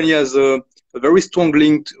the company has a very strong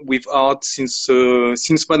link with art since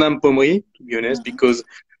Madame Pommery, to be honest. Because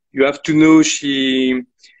you have to know she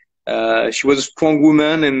was a strong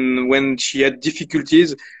woman, and when she had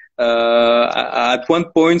difficulties, at one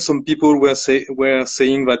point, some people were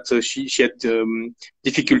saying that she had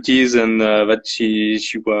difficulties, and that she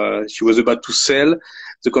was about to sell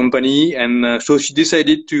the company, and so she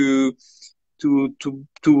decided to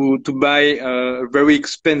buy a very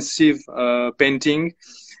expensive painting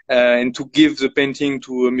and to give the painting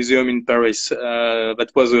to a museum in Paris.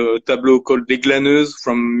 That was a tableau called Les Glaneuses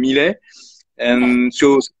from Millet. And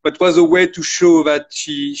so that was a way to show that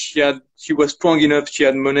she was strong enough, she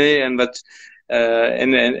had money, and that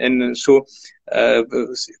so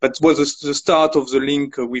that was the start of the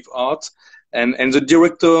link with art. And the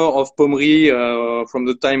director of Pommery from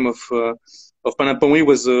the time of Madame Pommery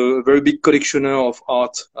was a very big collectioner of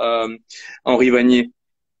art, Henri Vanier.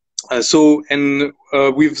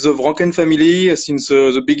 With the Vranken family since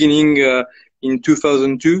the beginning in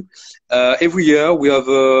 2002. Every year we have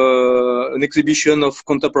an exhibition of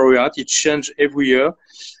contemporary art. It changes every year.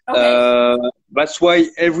 Okay. That's why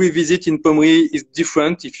every visit in Pommery is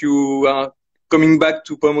different. If you are coming back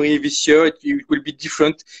to Pommery this year, it will be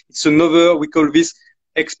different. It's another, we call this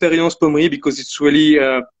experience Pommery, because it's really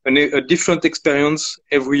a different experience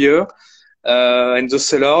every year. And the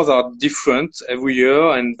sellers are different every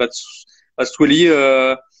year, and that's really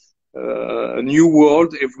a new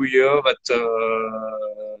world every year, that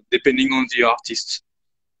depending on the artist.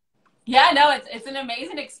 Yeah, no, it's an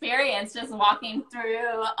amazing experience just walking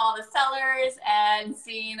through all the cellars and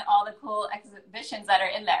seeing all the cool exhibitions that are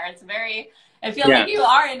in there. It feels like you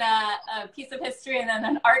are in a piece of history and then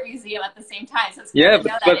an art museum at the same time. So it's cool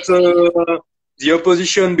to know that the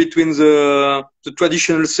opposition between the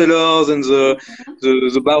traditional cellars and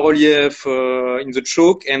the bas-relief in the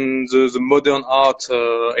chalk and the modern art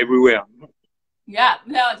everywhere. Yeah,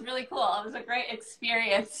 no, it's really cool. It was a great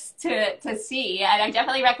experience to see, and I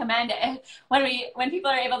definitely recommend it when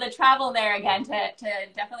people are able to travel there again to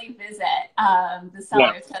definitely visit the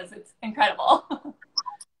cellars, because it's incredible.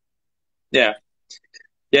 Yeah,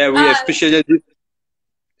 we especially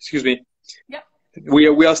excuse me. Yep.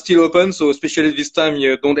 We are still open, so especially this time,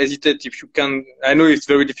 don't hesitate if you can. I know it's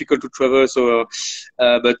very difficult to travel, so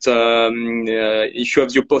but if you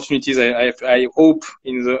have the opportunities, I hope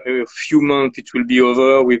in a few months it will be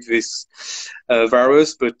over with this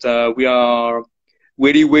virus. But we are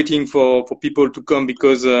really waiting for people to come,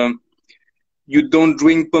 because you don't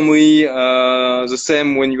drink Pommery the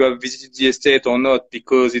same when you have visited the estate or not,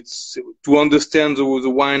 because it's to understand the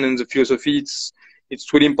wine and the philosophy.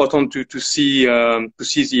 It's really important to see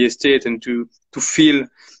the estate and to feel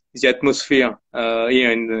the atmosphere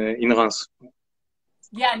here in Reims.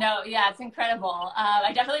 Yeah, no, yeah, it's incredible.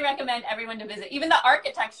 I definitely recommend everyone to visit. Even the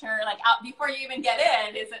architecture, like out before you even get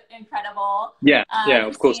in, is incredible. Yeah,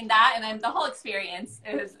 of course. Seeing that, and then the whole experience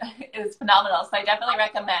is phenomenal. So I definitely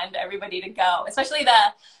recommend everybody to go, especially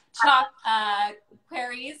the chalk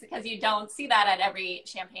quarries, because you don't see that at every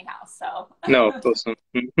champagne house. So no, of course not.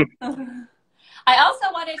 I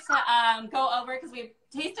also wanted to go over, because we've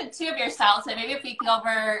tasted two of your styles, so maybe if we can go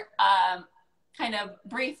over kind of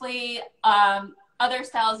briefly other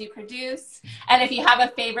styles you produce, and if you have a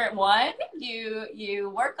favorite one you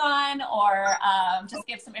work on, or just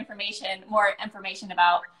give some more information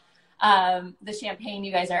about the champagne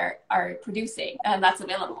you guys are producing and that's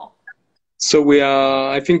available. So we are,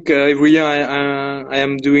 I think every year I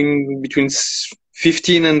am doing between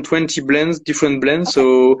 15 and 20 blends, different blends. Okay.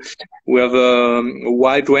 So we have a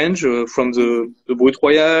wide range from the Brut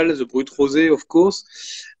Royal, the Brut Rosé, of course.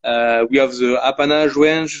 We have the Apanage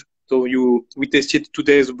range, So we tested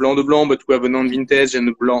today the Blanc de Blanc, but we have a non-vintage and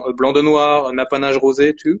a Blanc de Noir, an Apanage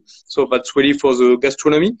Rosé too. So that's really for the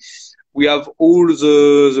gastronomy. We have all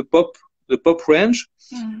the pop range.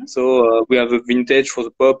 Mm-hmm. So we have a vintage for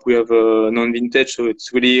the pop, we have a non-vintage. So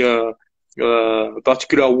it's really a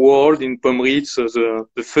particular world in Pommery. It's the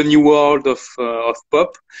funny world of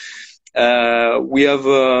pop. We have,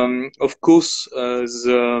 of course,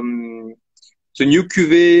 the new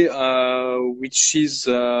cuvée, which is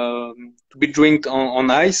to be drank on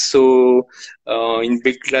ice. So in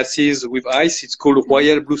big glasses with ice. It's called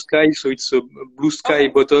Royal Blue Sky. So it's a blue sky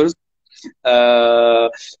bottles.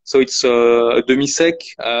 So it's a demi-sec.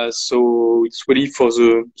 So it's really for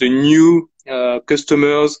the new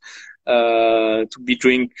customers to be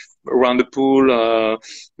drink around the pool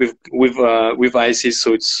with ices.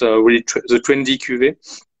 So it's really the trendy cuvée.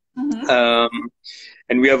 Mm-hmm.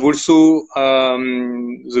 And we have also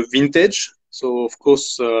the vintage. So of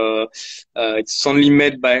course it's only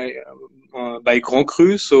made by Grand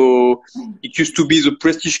Cru. So it used to be the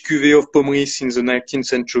prestige cuvée of Pommery since the 19th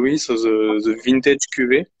century. So the vintage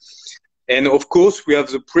cuvée. And of course we have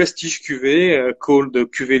the prestige cuvée called the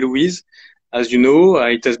Cuvée Louise. As you know,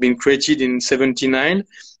 it has been created in 79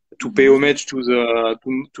 to pay homage to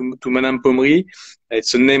Madame Pommery.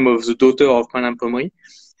 It's the name of the daughter of Madame Pommery.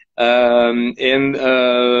 And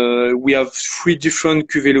we have 3 different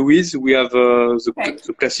Cuvée Louise. We have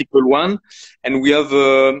the classical one, and we have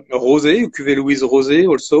a rosé, Cuvée Louise rosé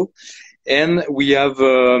also. And we have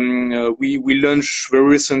we launched very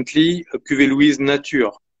recently a Cuvée Louise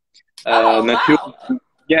Nature. Nature, wow.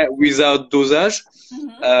 yeah, without dosage.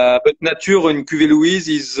 Mm-hmm. But Nature in Cuvée Louise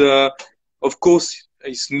is, of course,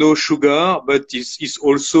 it's no sugar, but it's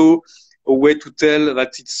also a way to tell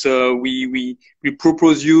that it's we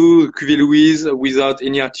propose you Cuvée Louise without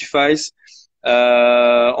any artifice,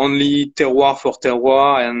 only terroir for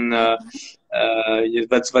terroir, and yeah,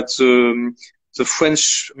 that's the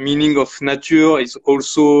French meaning of nature is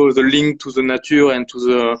also the link to the nature and to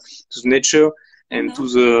the nature and to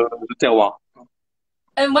the terroir.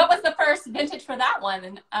 And what was the first vintage for that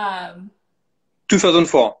one?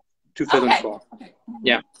 2004. 2004. Okay.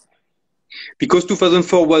 Yeah. Because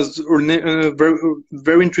 2004 was a very,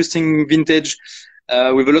 very interesting vintage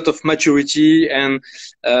with a lot of maturity, and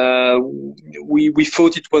we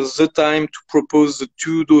thought it was the time to propose the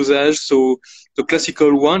 2 dosage. So the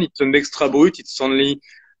classical one, it's an extra brut. It's only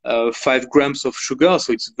 5 grams of sugar,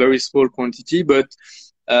 so it's a very small quantity, but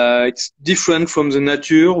it's different from the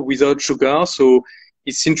Nature without sugar. So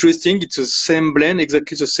it's interesting. It's the same blend,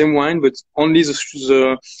 exactly the same wine, but only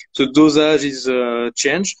the dosage is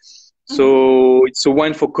changed. So it's a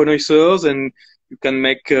wine for connoisseurs, and you can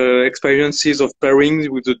make experiences of pairings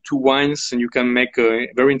with the 2 wines, and you can make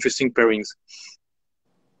very interesting pairings.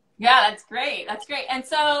 Yeah, that's great. That's great. And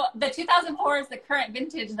so the 2004 is the current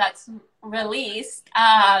vintage that's released.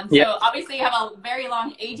 So obviously you have a very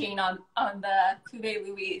long aging on the Cuvée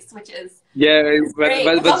Louise, which is great.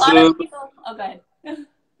 That's a lot of people. Oh, go ahead.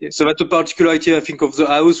 So that's a particularity, I think, of the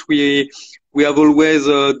house. We have always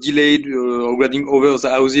delayed regarding over the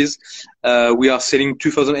houses. We are selling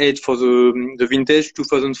 2008 for the vintage,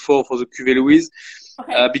 2004 for the Cuvée Louise,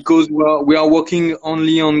 because we are working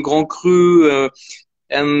only on Grand Cru,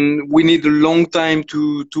 and we need a long time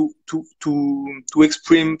to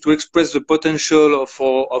express the potential of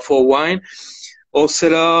our wine. Our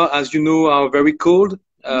cellar, as you know, are very cold.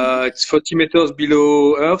 It's 40 meters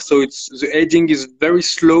below earth, so the aging is very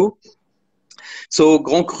slow. So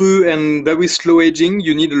Grand Cru and very slow aging,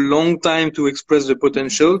 you need a long time to express the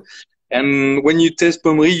potential. And when you taste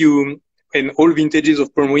Pommery, in all vintages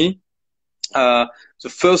of Pommery, the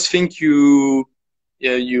first thing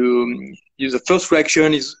the first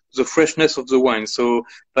reaction is the freshness of the wine. So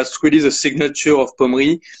that's really the signature of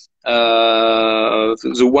Pommery.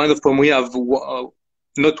 The wine of Pommery have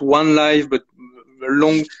not one life, but a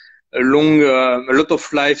lot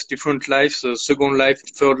of lives, different lives, second life,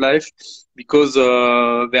 third life, because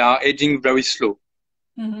they are aging very slow.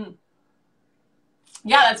 Mm-hmm.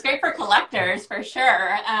 Yeah, that's great for collectors, for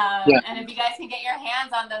sure. And if you guys can get your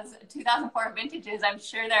hands on those 2004 vintages, I'm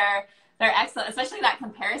sure they're excellent, especially that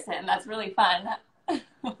comparison. That's really fun.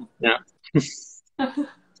 Yeah.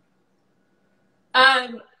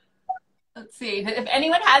 Let's see. If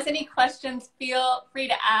anyone has any questions, feel free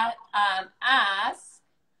to ask.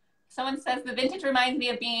 Someone says the vintage reminds me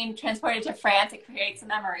of being transported to France. It creates a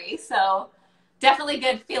memory. So definitely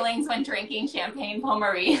good feelings when drinking Champagne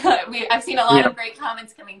Pommery. I've seen a lot of great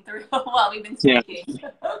comments coming through while we've been speaking.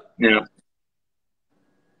 Yeah.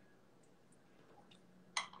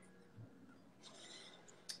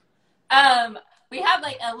 we have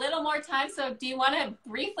like a little more time, so do you want to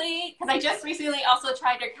briefly, because I just recently also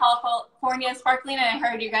tried your California sparkling, and I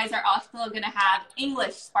heard you guys are also going to have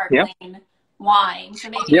English Yeah. sparkling wine. So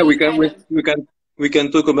maybe Yeah, kind of... we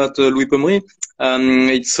can talk about Louis Pommery.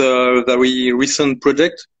 It's a very recent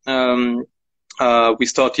project. We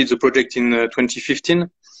started the project in 2015.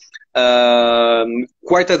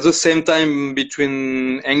 Quite at the same time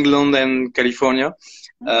between England and California.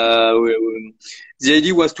 The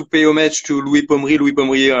idea was to pay homage to Louis Pommery. Louis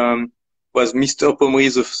Pommery was Mr. Pommery,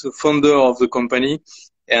 the founder of the company,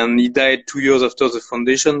 and he died 2 years after the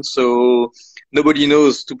foundation. So nobody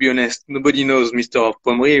knows, to be honest, nobody knows Mr.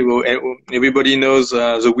 Pommery. Everybody knows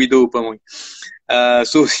the widow Pommery.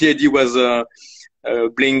 So the idea was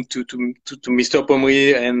linked to Mr.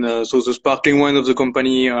 Pommery, and so the sparkling wine of the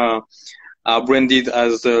company are branded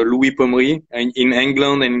as Louis Pommery in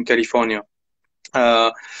England and in California.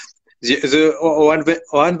 Our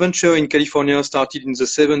adventure in California started in the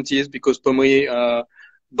 70s because Pommery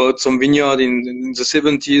bought some vineyard in the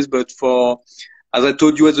 70s, but as I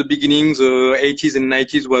told you at the beginning, the 80s and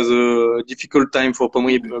 90s was a difficult time for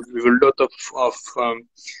Pommery with a lot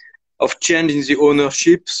of change in the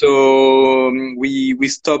ownership. So we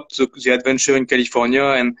stopped the adventure in California,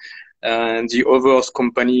 and the other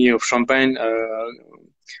company of Champagne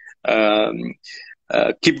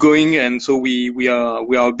keep going, and so we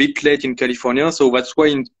are a bit late in California. So that's why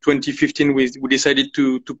in 2015 we decided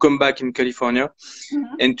to come back in California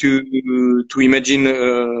and to imagine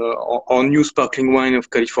our new sparkling wine of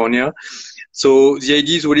California. So the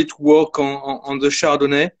idea is really to work on the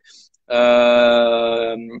Chardonnay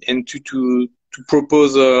and to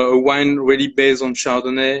propose a wine really based on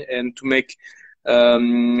Chardonnay, and to make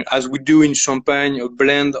as we do in Champagne a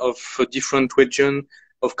blend of a different region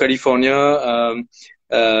of California.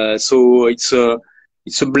 So it's a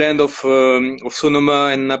blend of Sonoma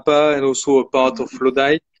and Napa, and also a part of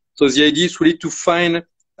Lodi. So the idea is really to find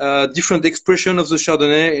different expression of the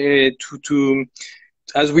Chardonnay, to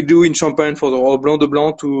as we do in Champagne for the Blanc de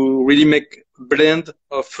Blanc, to really make a blend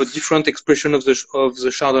of a different expression of the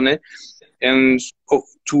Chardonnay, and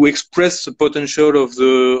to express the potential of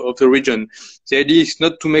the region. The idea is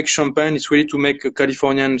not to make Champagne; it's really to make a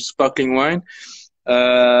Californian sparkling wine.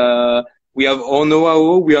 We have our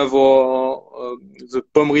know-how, we have the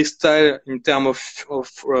Pommery style in terms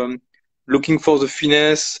of looking for the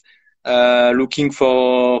finesse, looking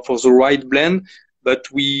for the right blend. But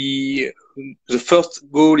the first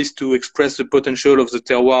goal is to express the potential of the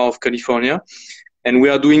terroir of California, and we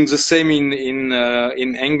are doing the same in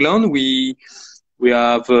England. We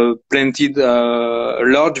have planted a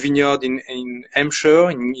large vineyard in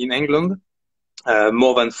Hampshire in England,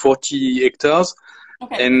 more than 40 hectares.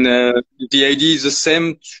 Okay. And the idea is the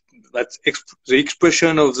same, that the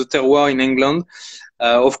expression of the terroir in England,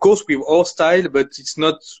 of course with our style, but it's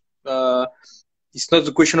not the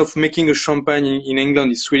question of making a champagne in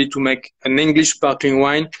England. It's really to make an English sparkling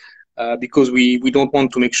wine, because we don't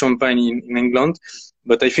want to make champagne in England.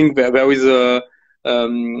 But I think there is a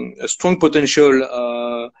strong potential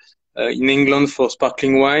in England for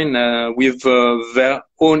sparkling wine with their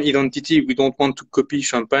own identity. We don't want to copy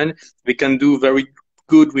champagne. They can do very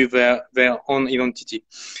good with their own identity.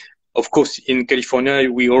 Of course, in California,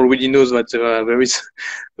 we already know that there is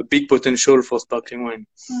a big potential for sparkling wine.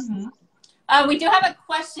 We do have a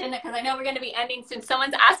question, because I know we're going to be ending soon.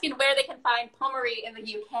 Someone's asking where they can find Pommery in the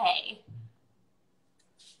UK.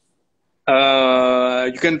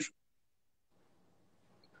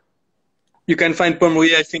 You can find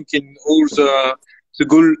Pommery, I think, in all the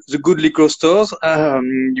good liquor stores.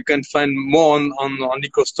 You can find more on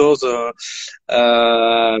liquor stores.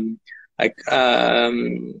 I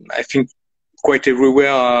think quite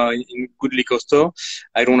everywhere in good liquor store.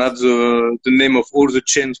 I don't have the name of all the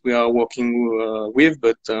chains we are working with,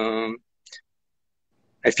 but I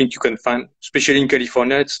think you can find, especially in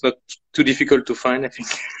California, it's not too difficult to find, I think.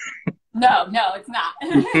 No, it's not.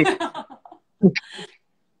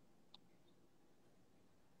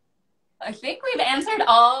 I think we've answered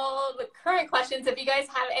all the current questions. If you guys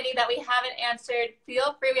have any that we haven't answered,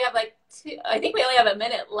 feel free. We have like I think we only have a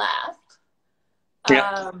minute left.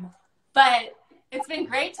 Yeah. But it's been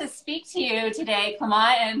great to speak to you today,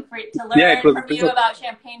 Clement, and to learn from you about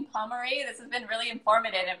Champagne Pommery. This has been really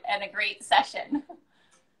informative and a great session.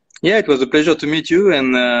 Yeah, it was a pleasure to meet you,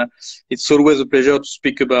 and it's always a pleasure to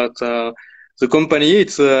speak about the company.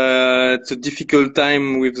 It's a difficult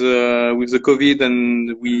time with the COVID,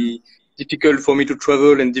 and difficult for me to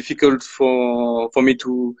travel, and difficult for me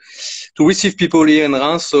to receive people here in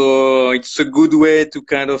Reims. So it's a good way to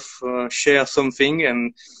kind of share something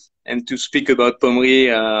and to speak about Pommery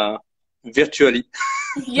virtually.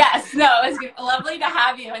 Yes, no, it was lovely to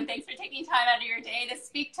have you, and thanks for taking time out of your day to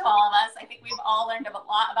speak to all of us. I think we've all learned a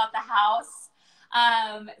lot about the house.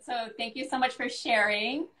 So thank you so much for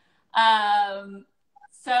sharing.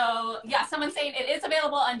 So yeah, someone's saying it is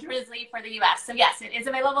available on Drizzly for the US. So yes, it is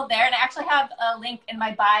available there. And I actually have a link in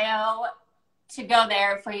my bio to go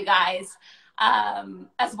there for you guys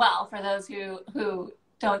as well, for those who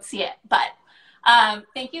don't see it. But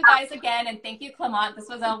thank you guys again. And thank you, Clement. This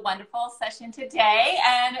was a wonderful session today.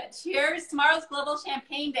 And cheers. Tomorrow's Global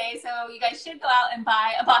Champagne Day. So you guys should go out and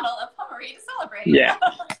buy a bottle of Pommery to celebrate. Yeah.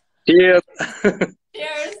 Cheers.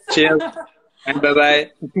 Cheers. Cheers. And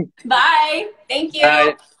bye-bye. Bye. Thank you.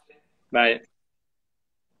 Bye. Bye.